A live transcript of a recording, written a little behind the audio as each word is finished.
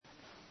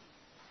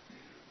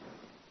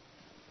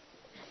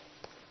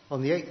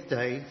On the 8th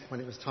day,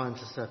 when it was time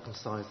to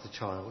circumcise the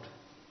child,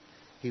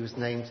 he was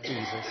named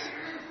Jesus,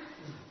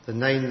 the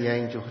name the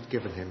angel had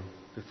given him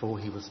before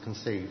he was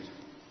conceived.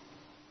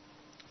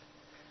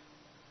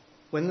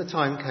 When the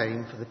time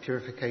came for the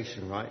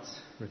purification rites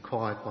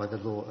required by the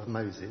law of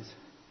Moses,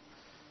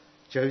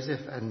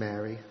 Joseph and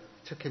Mary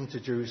took him to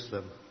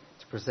Jerusalem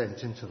to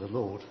present him to the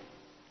Lord.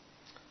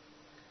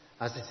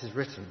 As it is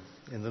written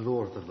in the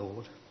law of the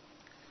Lord,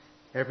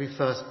 every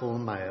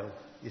firstborn male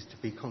is to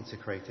be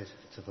consecrated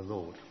to the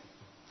Lord,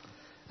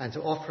 and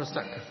to offer a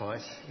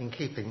sacrifice in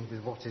keeping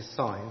with what is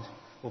signed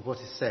or what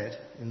is said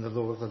in the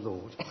law of the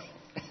Lord,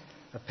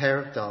 a pair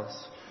of doves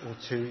or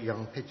 2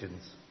 young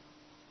pigeons.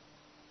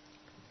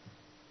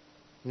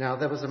 Now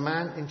there was a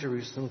man in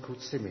Jerusalem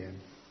called Simeon,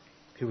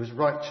 who was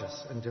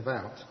righteous and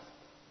devout.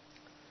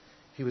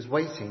 He was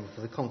waiting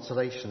for the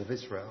consolation of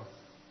Israel,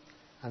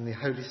 and the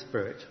Holy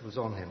Spirit was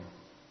on him.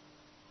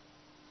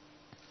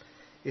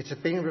 It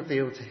had been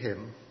revealed to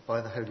him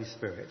by the Holy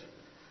Spirit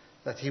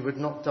that he would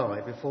not die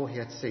before he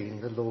had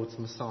seen the Lord's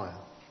Messiah.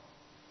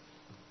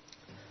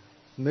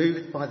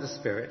 Moved by the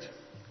Spirit,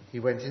 he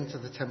went into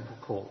the temple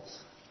courts.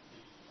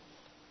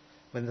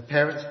 When the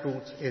parents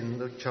brought in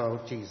the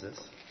child Jesus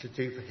to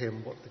do for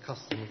him what the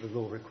custom of the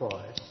law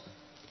required,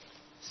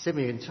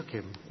 Simeon took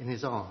him in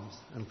his arms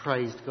and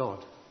praised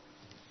God,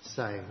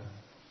 saying,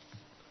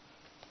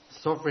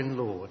 "Sovereign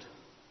Lord,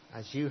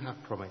 as you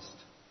have promised,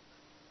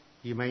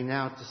 you may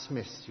now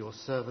dismiss your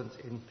servant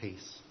in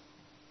peace.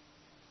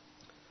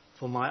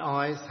 For my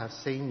eyes have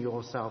seen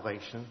your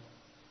salvation,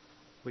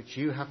 which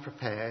you have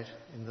prepared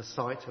in the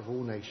sight of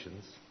all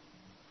nations,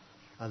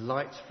 a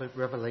light for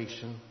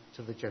revelation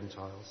to the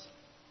Gentiles,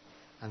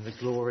 and the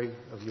glory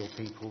of your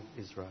people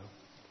Israel."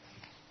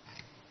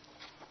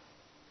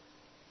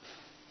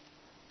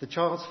 The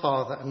child's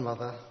father and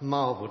mother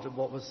marvelled at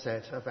what was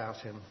said about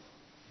him.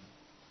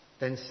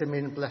 Then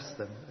Simeon blessed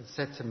them and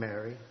said to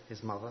Mary,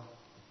 his mother,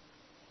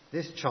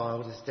 "This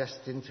child is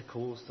destined to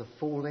cause the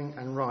falling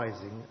and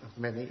rising of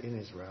many in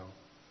Israel,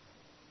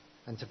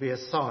 and to be a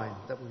sign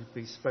that will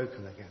be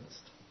spoken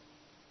against,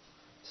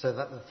 so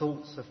that the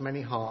thoughts of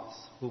many hearts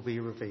will be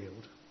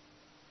revealed,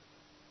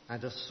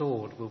 and a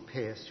sword will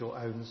pierce your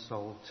own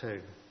soul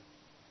too."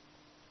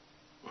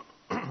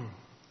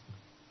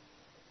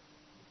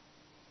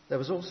 There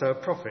was also a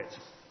prophet,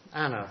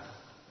 Anna,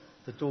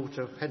 the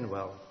daughter of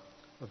Penuel,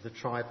 of the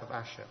tribe of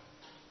Asher.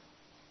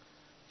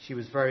 She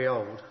was very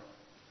old.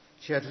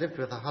 She had lived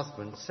with her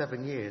husband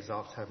 7 years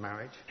after her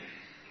marriage,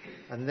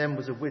 and then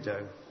was a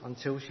widow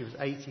until she was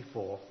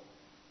 84.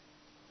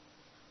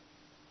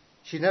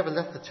 She never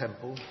left the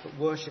temple, but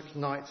worshipped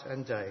night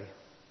and day,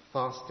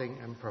 fasting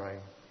and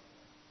praying.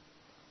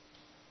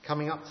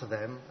 Coming up to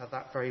them at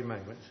that very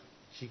moment,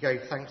 she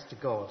gave thanks to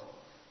God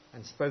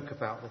and spoke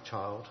about the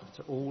child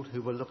to all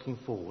who were looking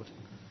forward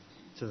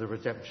to the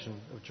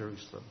redemption of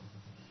Jerusalem.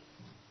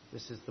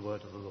 This is the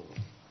word of the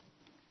Lord.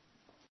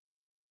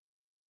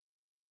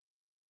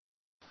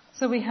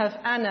 So we have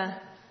Anna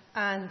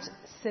and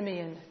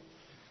Simeon,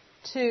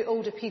 2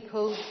 older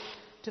people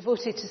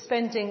devoted to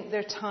spending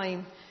their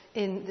time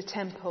in the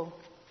temple.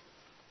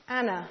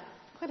 Anna,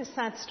 quite a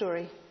sad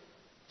story.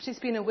 She's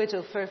been a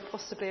widow for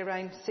possibly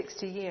around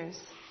 60 years.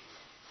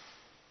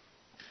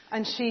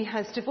 And she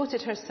has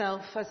devoted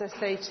herself, as I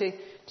say,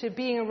 to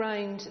being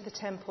around the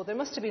temple. There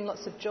must have been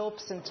lots of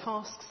jobs and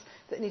tasks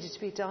that needed to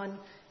be done.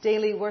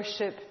 Daily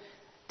worship,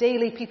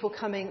 daily people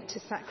coming to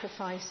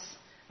sacrifice.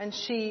 And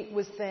she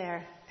was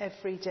there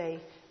every day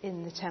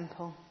in the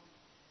temple.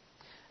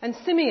 And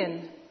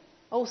Simeon,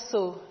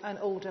 also an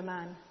older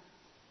man.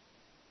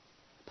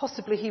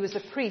 Possibly he was a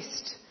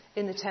priest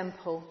in the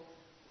temple,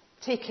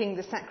 taking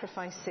the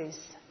sacrifices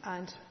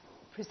and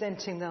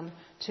presenting them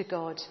to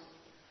God.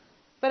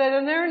 But at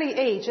an early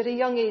age, at a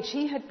young age,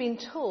 he had been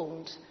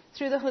told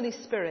through the Holy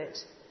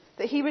Spirit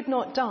that he would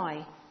not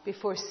die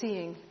before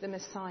seeing the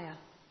Messiah.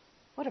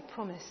 What a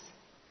promise.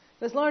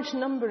 There was a large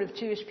number of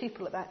Jewish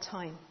people at that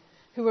time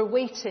who were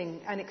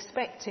waiting and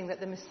expecting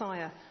that the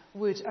Messiah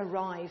would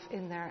arrive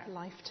in their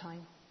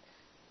lifetime.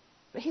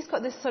 But he's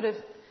got this sort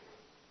of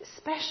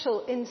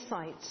special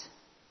insight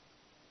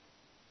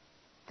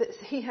that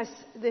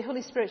the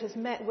Holy Spirit has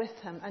met with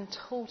him and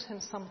told him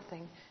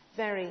something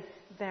very,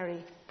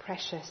 very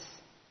precious.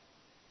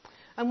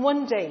 And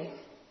one day,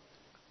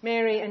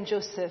 Mary and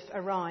Joseph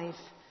arrive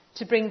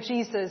to bring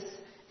Jesus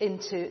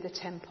into the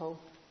temple.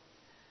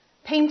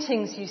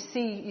 Paintings you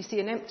see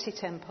an empty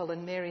temple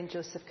and Mary and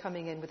Joseph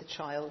coming in with a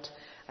child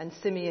and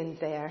Simeon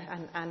there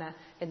and Anna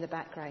in the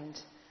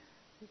background.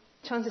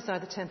 Chances are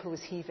the temple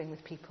was heaving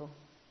with people,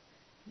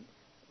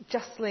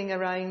 jostling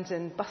around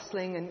and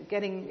bustling and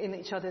getting in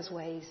each other's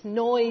ways.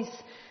 Noise,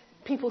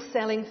 people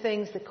selling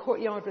things. The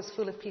courtyard was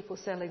full of people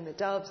selling the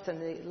doves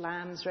and the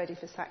lambs ready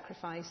for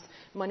sacrifice.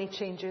 Money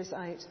changers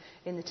out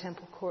in the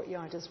temple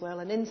courtyard as well.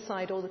 And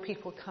inside, all the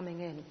people coming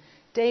in.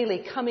 Daily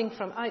coming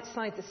from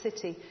outside the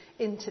city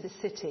into the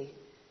city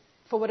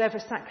for whatever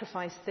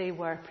sacrifice they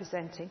were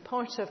presenting.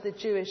 Part of the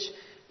Jewish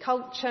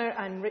culture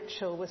and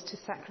ritual was to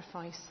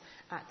sacrifice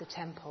at the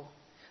temple.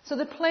 So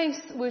the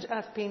place would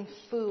have been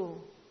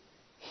full.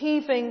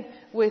 heaving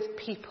with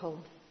people.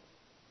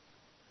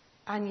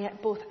 And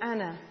yet both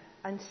Anna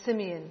and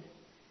Simeon,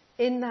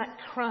 in that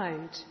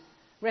crowd,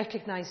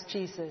 recognise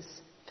Jesus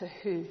for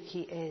who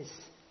he is.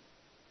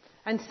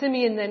 And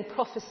Simeon then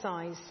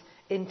prophesies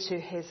into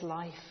his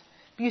life.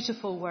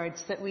 Beautiful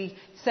words that we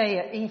say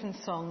at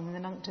Evensong in the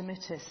Nunc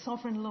Dimittis.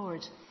 Sovereign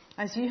Lord,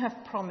 as you have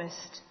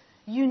promised,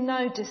 you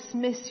now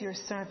dismiss your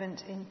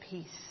servant in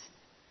peace.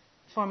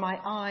 For my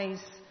eyes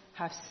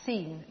have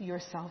seen your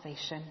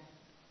salvation,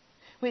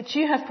 which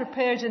you have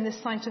prepared in the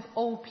sight of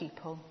all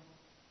people,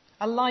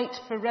 a light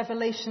for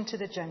revelation to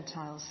the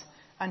Gentiles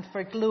and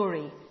for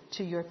glory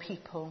to your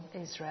people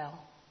Israel.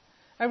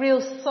 A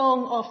real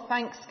song of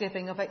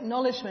thanksgiving, of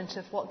acknowledgement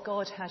of what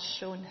God has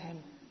shown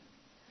him.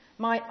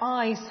 My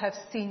eyes have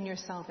seen your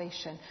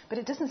salvation. But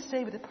it doesn't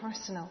stay with the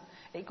personal.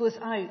 It goes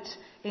out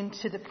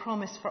into the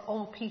promise for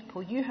all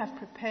people. You have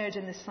prepared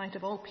in the sight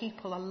of all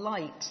people a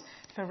light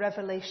for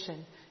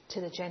revelation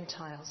to the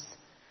Gentiles.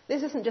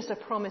 This isn't just a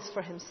promise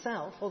for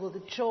himself, although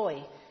the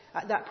joy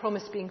at that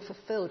promise being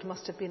fulfilled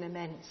must have been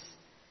immense.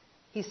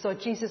 He saw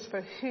Jesus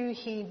for who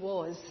he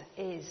was,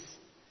 is,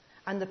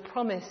 and the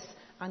promise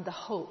and the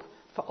hope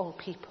for all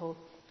people.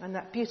 And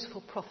that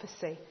beautiful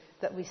prophecy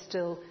that we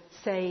still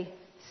say,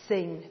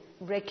 sing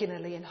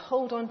regularly and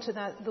hold on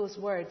to those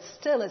words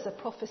still as a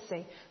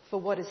prophecy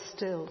for what is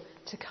still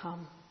to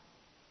come.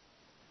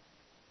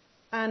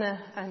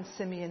 Anna and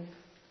Simeon,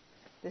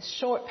 this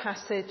short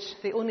passage,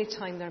 the only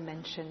time they're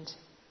mentioned.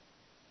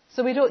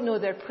 So we don't know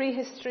their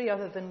prehistory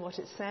other than what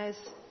it says,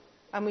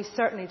 and we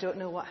certainly don't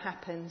know what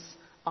happens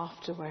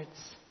afterwards.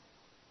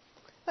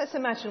 Let's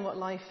imagine what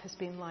life has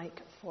been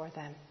like for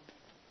them.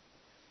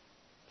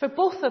 For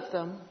both of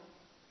them,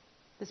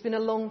 there's been a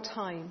long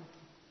time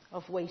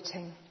of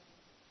waiting.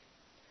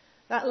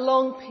 That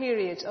long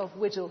period of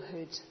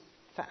widowhood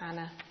for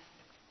Anna.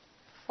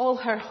 All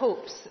her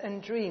hopes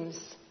and dreams,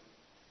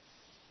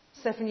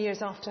 7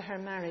 years after her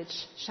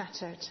marriage,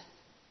 shattered.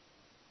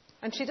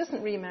 And she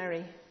doesn't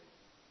remarry.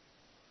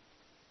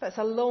 That's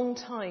a long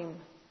time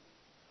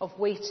of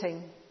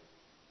waiting,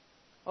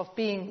 of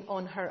being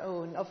on her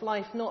own, of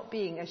life not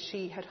being as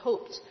she had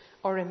hoped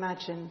or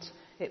imagined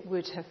it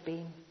would have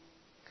been.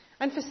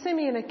 And for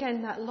Simeon,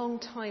 again, that long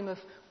time of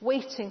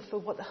waiting for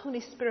what the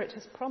Holy Spirit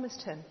has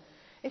promised him.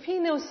 If he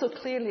knows so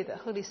clearly that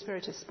Holy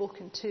Spirit has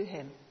spoken to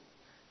him,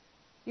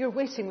 you're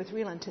waiting with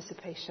real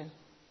anticipation.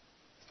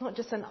 It's not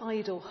just an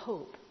idle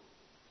hope.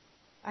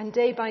 And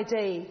day by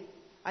day,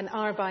 and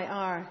hour by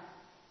hour,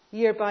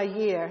 year by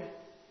year,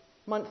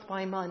 month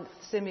by month,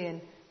 Simeon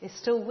is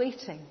still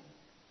waiting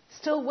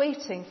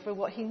for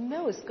what he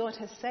knows God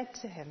has said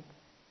to him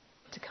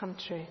to come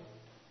true.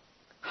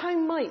 How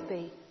might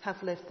they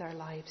have lived their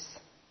lives?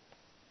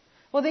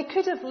 Well, they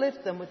could have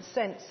lived them with a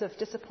sense of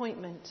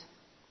disappointment,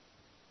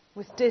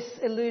 with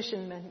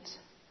disillusionment,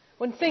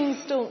 when things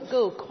don't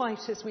go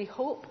quite as we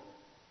hope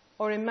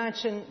or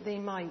imagine they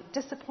might.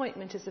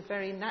 Disappointment is a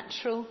very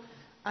natural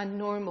and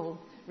normal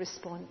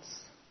response.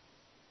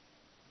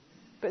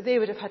 But they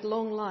would have had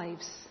long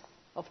lives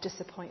of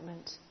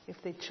disappointment if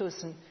they'd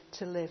chosen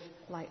to live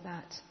like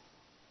that.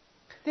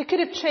 They could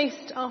have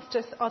chased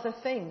after other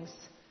things.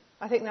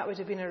 I think that would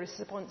have been a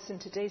response in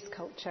today's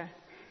culture.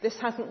 This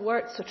hasn't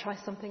worked, so try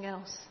something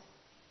else.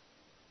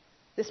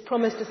 This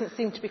promise doesn't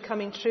seem to be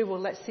coming true. Well,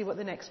 let's see what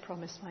the next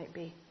promise might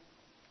be.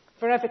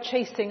 Forever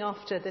chasing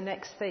after the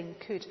next thing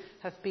could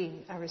have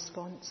been a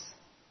response.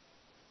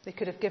 They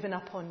could have given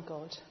up on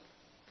God.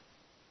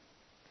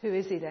 Who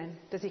is he then?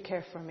 Does he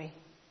care for me?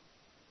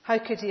 How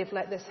could he have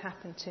let this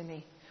happen to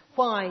me?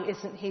 Why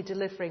isn't he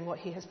delivering what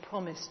he has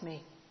promised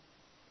me?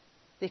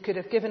 They could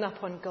have given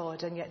up on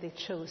God, and yet they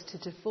chose to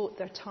devote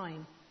their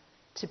time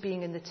to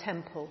being in the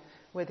temple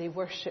where they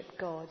worship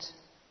God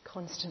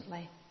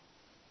constantly.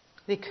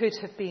 They could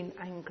have been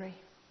angry.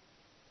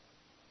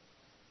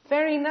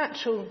 Very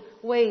natural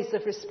ways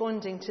of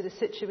responding to the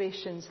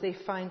situations they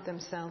find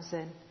themselves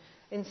in.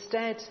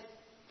 Instead,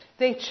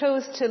 they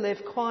chose to live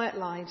quiet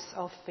lives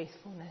of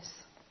faithfulness,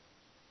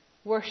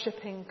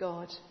 worshipping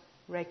God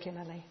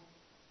regularly.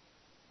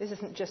 This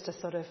isn't just a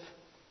sort of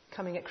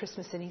coming at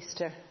Christmas and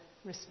Easter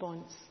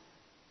response.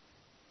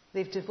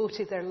 They've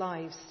devoted their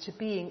lives to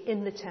being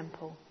in the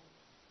temple,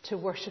 to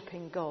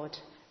worshipping God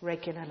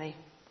regularly.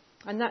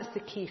 And that's the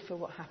key for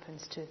what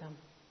happens to them.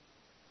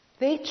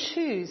 They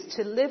choose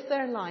to live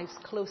their lives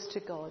close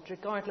to God,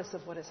 regardless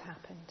of what has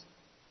happened.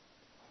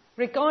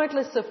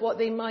 Regardless of what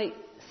they might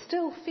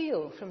still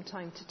feel from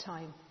time to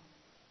time.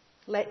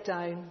 Let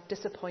down,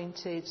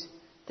 disappointed.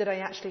 Did I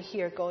actually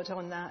hear God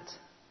on that?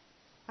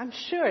 I'm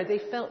sure they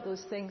felt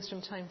those things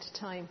from time to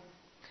time.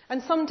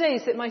 And some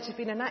days it might have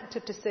been an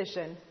active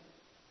decision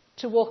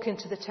to walk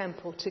into the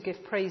temple to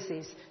give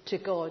praises to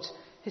God,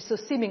 who so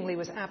seemingly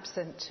was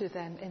absent to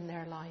them in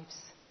their lives.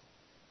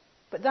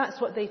 But that's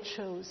what they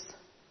chose.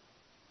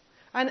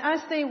 And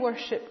as they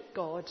worshipped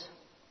God,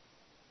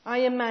 I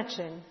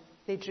imagine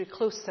they drew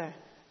closer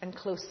and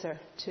closer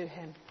to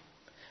him.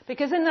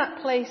 Because in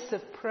that place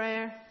of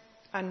prayer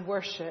and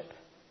worship,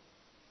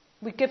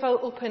 we give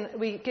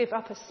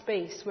up a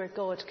space where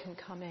God can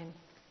come in.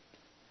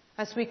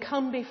 as we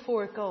come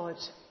before God,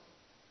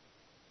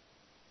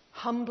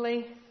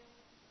 humbly,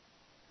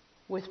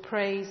 with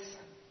praise,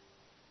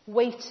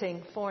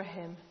 waiting for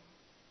him,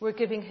 we're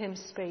giving him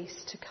space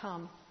to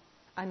come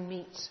and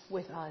meet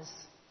with us.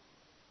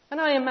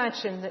 And I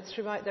imagine that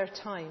throughout their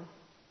time,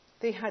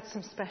 they had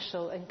some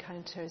special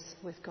encounters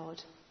with God.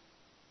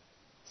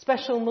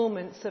 Special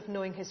moments of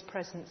knowing his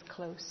presence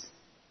close.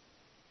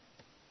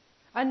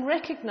 And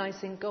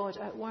recognizing God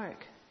at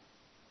work.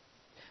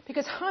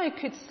 Because how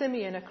could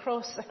Simeon,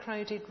 across a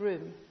crowded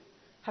room,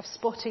 have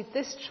spotted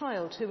this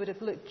child who would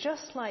have looked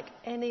just like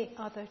any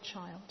other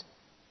child?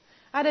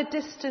 At a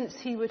distance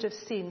he would have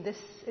seen, this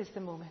is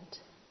the moment.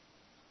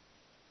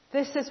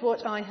 This is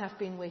what I have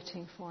been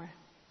waiting for.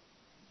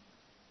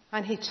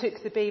 And he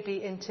took the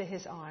baby into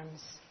his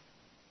arms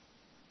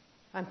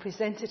and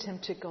presented him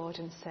to God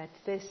and said,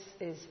 this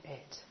is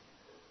it.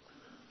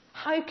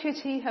 How could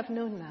he have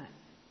known that?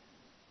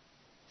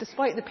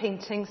 Despite the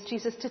paintings,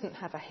 Jesus didn't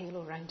have a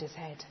halo around his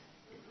head.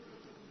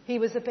 He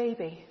was a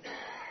baby.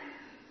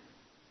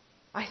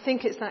 I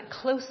think it's that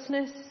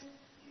closeness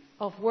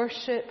of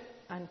worship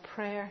and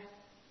prayer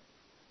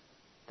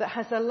that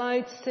has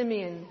allowed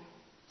Simeon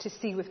to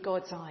see with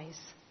God's eyes,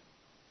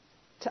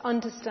 to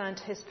understand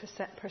his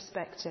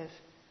perspective.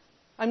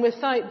 And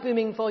without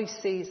booming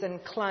voices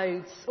and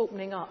clouds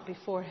opening up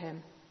before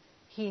him,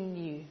 he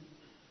knew.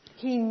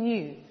 He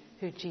knew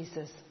who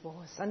Jesus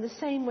was. And the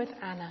same with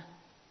Anna.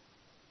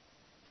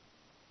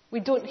 We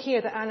don't hear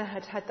that Anna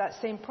had had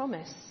that same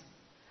promise.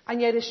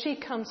 And yet as she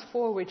comes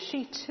forward,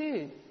 she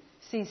too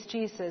sees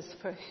Jesus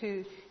for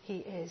who he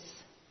is.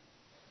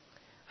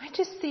 I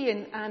just see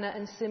in Anna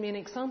and Simeon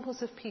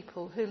examples of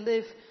people who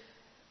live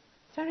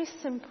very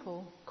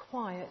simple,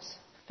 quiet,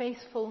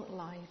 faithful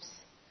lives,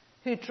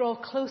 who draw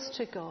close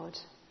to God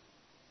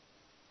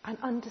and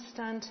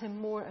understand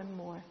him more and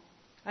more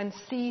and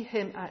see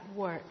him at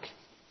work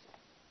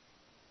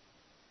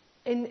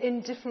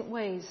in different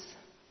ways.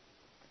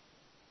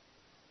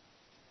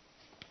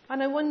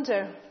 And I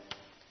wonder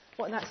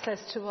what that says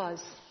to us,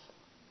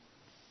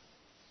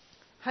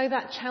 how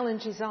that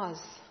challenges us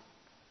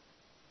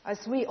as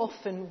we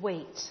often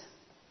wait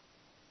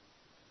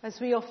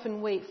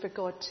for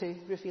God to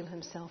reveal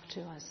himself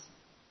to us.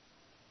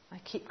 I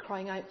keep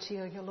crying out to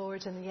you, your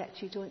Lord, and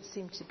yet you don't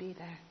seem to be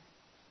there.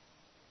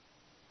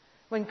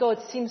 When God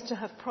seems to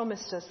have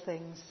promised us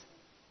things,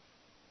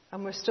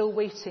 and we're still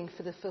waiting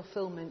for the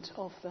fulfillment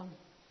of them.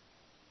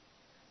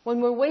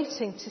 When we're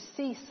waiting to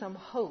see some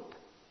hope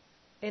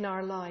in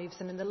our lives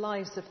and in the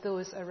lives of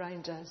those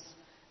around us,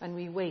 and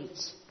we wait,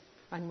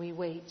 and we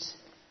wait,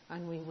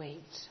 and we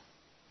wait.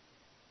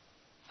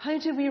 How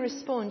do we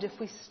respond if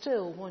we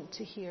still want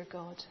to hear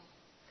God?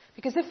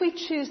 Because if we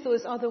choose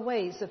those other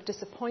ways of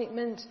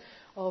disappointment,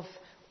 of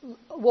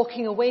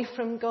walking away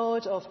from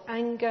God, of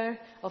anger,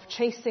 of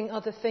chasing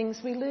other things,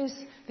 we lose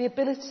the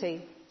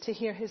ability to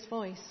hear his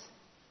voice.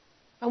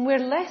 And we're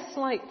less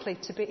likely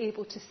to be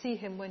able to see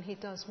him when he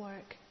does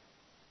work.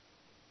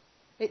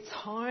 It's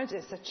hard,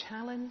 it's a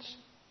challenge.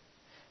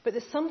 But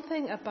there's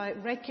something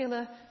about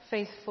regular,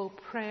 faithful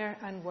prayer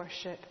and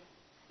worship,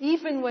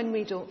 even when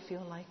we don't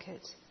feel like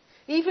it.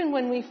 Even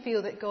when we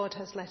feel that God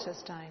has let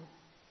us down.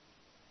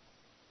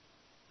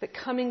 But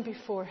coming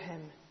before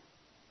him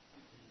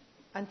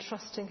and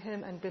trusting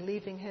him and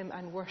believing him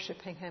and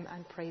worshipping him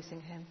and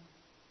praising him.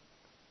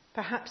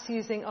 Perhaps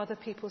using other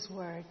people's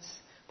words.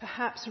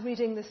 Perhaps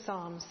reading the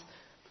Psalms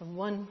from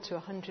 1 to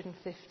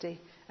 150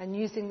 and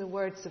using the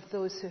words of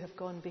those who have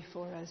gone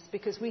before us.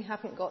 Because we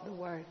haven't got the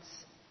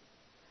words.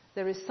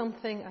 There is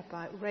something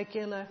about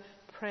regular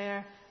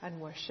prayer and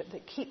worship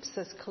that keeps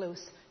us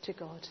close to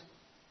God.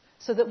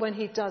 So that when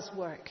he does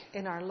work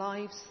in our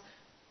lives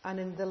and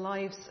in the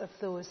lives of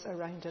those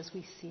around us,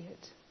 we see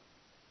it.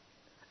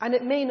 And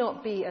it may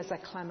not be as a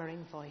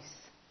clamouring voice,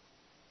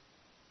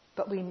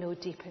 but we know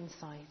deep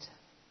inside.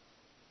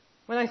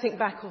 When I think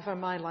back over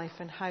my life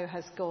and how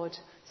has God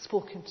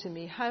spoken to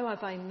me, how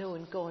have I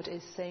known God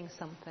is saying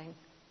something?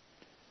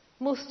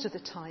 Most of the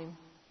time,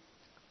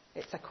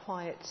 it's a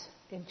quiet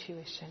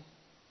intuition.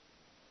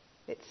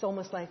 It's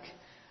almost like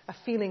a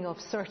feeling of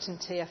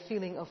certainty, a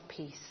feeling of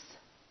peace.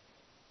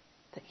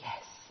 That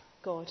yes,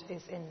 God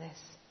is in this.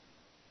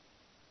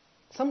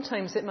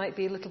 Sometimes it might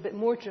be a little bit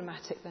more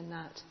dramatic than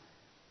that.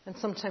 And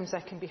sometimes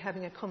I can be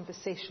having a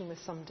conversation with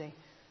somebody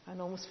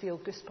and almost feel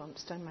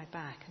goosebumps down my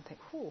back and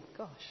think, oh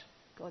gosh,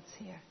 God's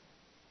here.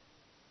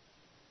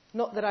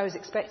 Not that I was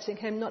expecting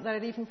him, not that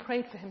I'd even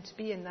prayed for him to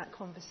be in that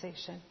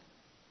conversation.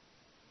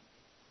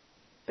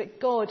 But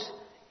God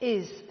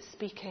is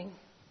speaking.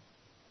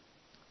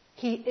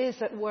 He is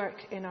at work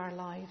in our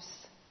lives.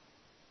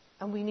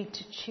 And we need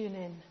to tune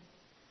in.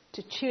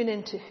 To tune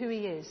into who he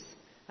is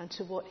and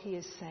to what he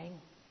is saying.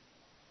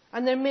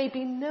 And there may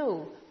be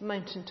no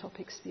mountaintop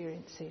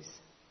experiences.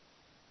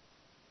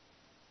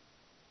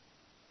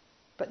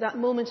 But that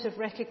moment of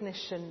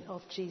recognition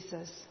of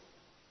Jesus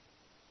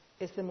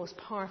is the most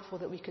powerful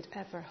that we could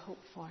ever hope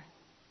for.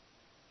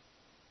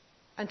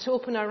 And to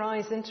open our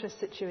eyes into a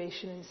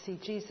situation and see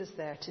Jesus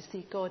there, to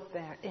see God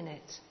there in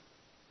it,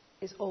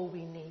 is all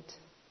we need.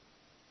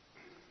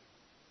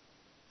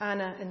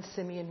 Anna and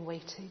Simeon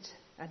waited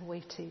and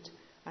waited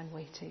and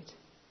waited.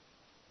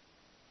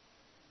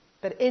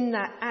 But in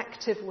that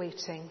active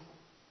waiting,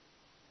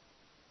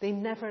 they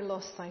never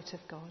lost sight of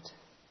God.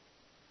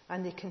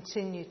 And they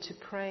continued to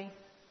pray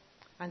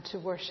and to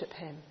worship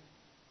him,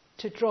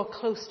 to draw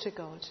close to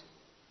God.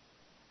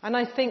 And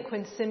I think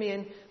when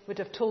Simeon would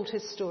have told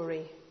his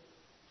story,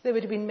 there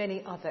would have been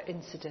many other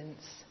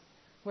incidents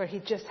where he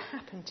just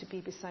happened to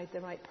be beside the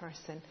right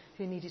person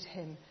who needed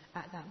him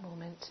at that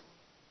moment.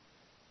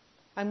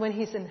 And when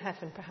he's in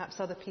heaven, perhaps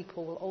other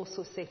people will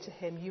also say to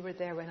him, you were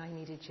there when I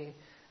needed you.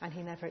 And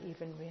he never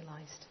even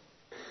realized.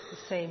 The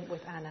same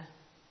with Anna,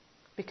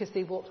 because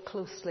they walked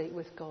closely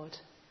with God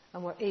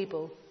and were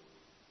able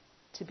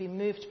to be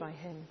moved by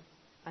him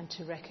and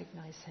to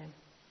recognize him.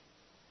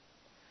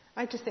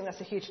 I just think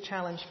that's a huge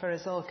challenge for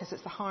us all, because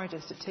it's the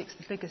hardest. It takes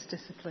the biggest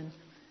discipline.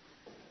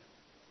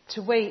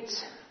 To wait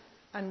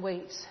and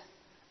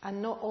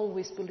not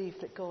always believe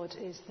that God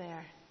is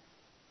there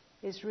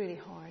is really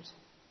hard.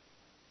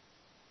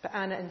 But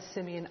Anna and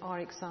Simeon are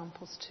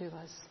examples to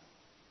us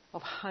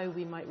of how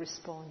we might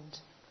respond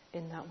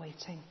in that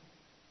waiting.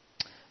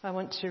 I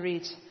want to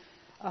read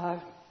a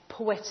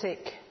poetic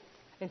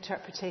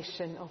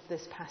interpretation of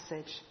this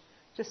passage,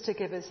 just to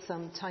give us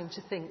some time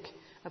to think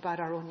about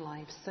our own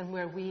lives and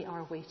where we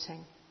are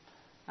waiting.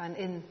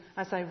 And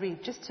as I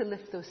read, just to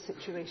lift those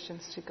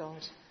situations to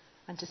God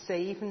and to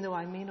say, even though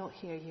I may not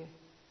hear you,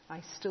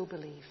 I still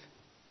believe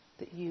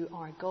that you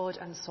are God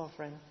and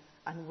sovereign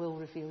and will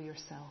reveal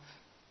yourself.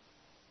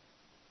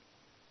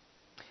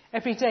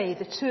 Every day,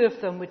 the two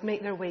of them would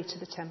make their way to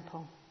the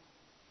temple.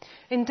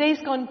 In days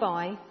gone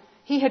by,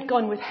 he had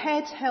gone with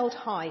head held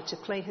high to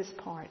play his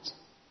part.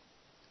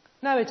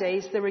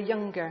 Nowadays, there were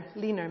younger,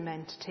 leaner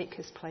men to take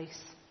his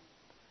place,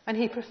 and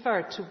he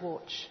preferred to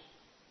watch.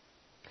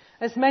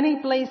 As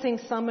many blazing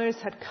summers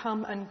had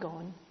come and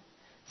gone,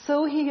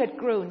 so he had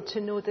grown to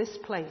know this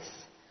place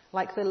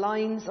like the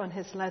lines on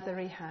his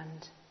leathery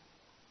hand.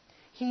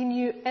 He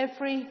knew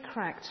every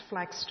cracked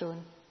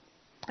flagstone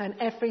and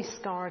every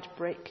scarred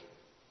brick.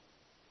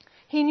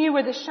 He knew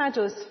where the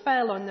shadows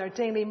fell on their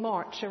daily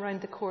march around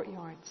the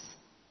courtyards.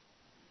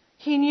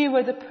 He knew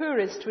where the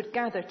poorest would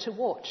gather to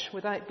watch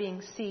without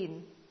being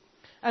seen,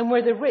 and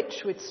where the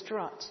rich would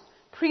strut,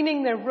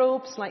 preening their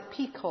robes like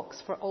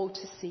peacocks for all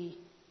to see.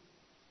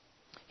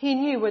 He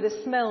knew where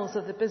the smells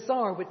of the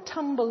bazaar would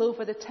tumble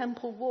over the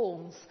temple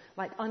walls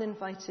like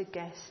uninvited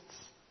guests,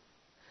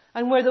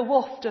 and where the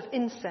waft of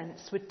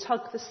incense would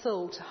tug the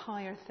soul to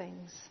higher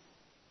things.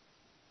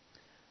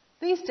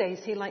 These days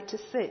he liked to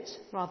sit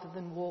rather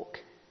than walk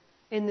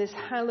in this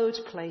hallowed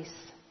place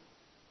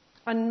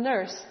and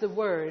nurse the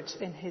word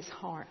in his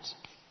heart.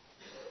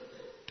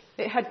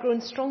 It had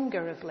grown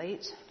stronger of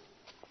late,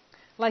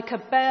 like a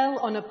bell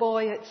on a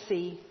buoy at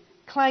sea,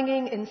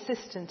 clanging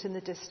insistent in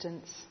the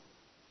distance.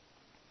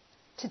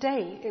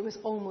 Today it was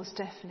almost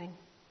deafening.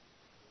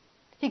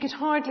 He could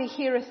hardly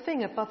hear a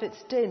thing above its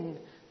din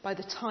by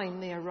the time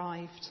they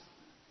arrived.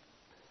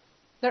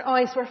 Their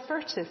eyes were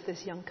furtive,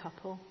 this young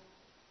couple,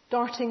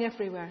 darting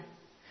everywhere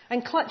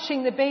and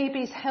clutching the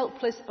baby's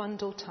helpless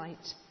bundle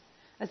tight,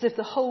 as if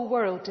the whole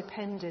world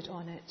depended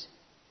on it.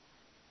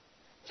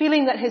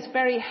 Feeling that his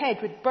very head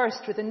would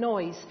burst with the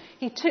noise,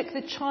 he took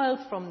the child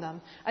from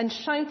them and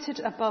shouted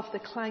above the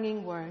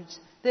clanging words,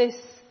 "This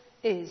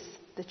is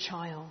the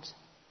child."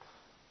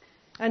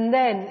 And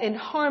then, in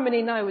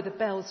harmony now with the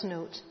bell's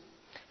note,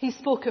 he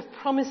spoke of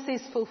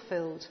promises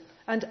fulfilled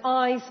and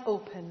eyes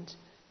opened,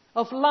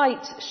 of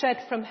light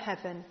shed from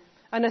heaven,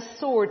 and a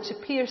sword to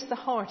pierce the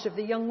heart of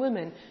the young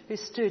woman who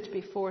stood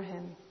before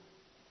him.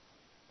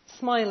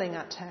 Smiling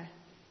at her,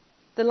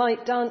 the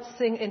light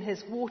dancing in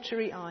his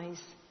watery eyes,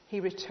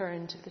 he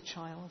returned the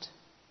child.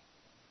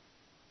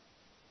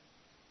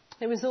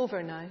 It was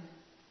over now,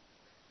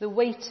 the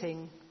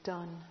waiting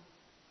done.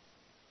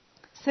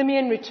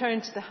 Simeon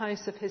returned to the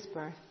house of his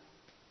birth,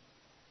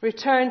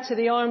 returned to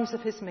the arms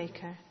of his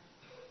Maker,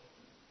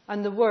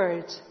 and the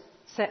word,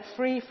 set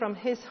free from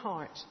his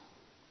heart,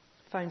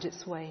 found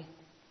its way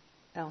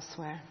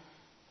elsewhere.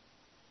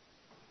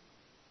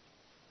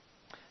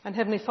 And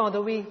Heavenly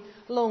Father, we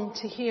long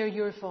to hear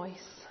your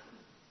voice,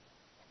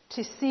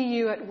 to see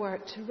you at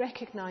work, to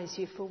recognize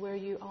you for where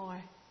you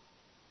are.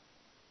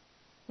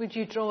 Would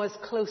you draw us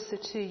closer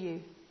to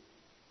you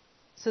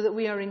so that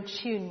we are in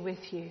tune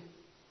with you,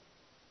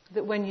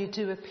 that when you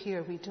do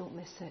appear, we don't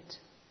miss it.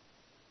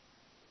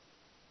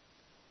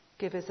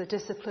 Give us a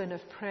discipline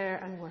of prayer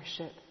and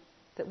worship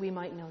that we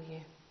might know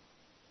you.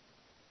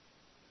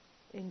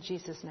 In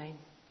Jesus' name,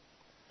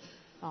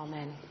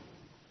 amen.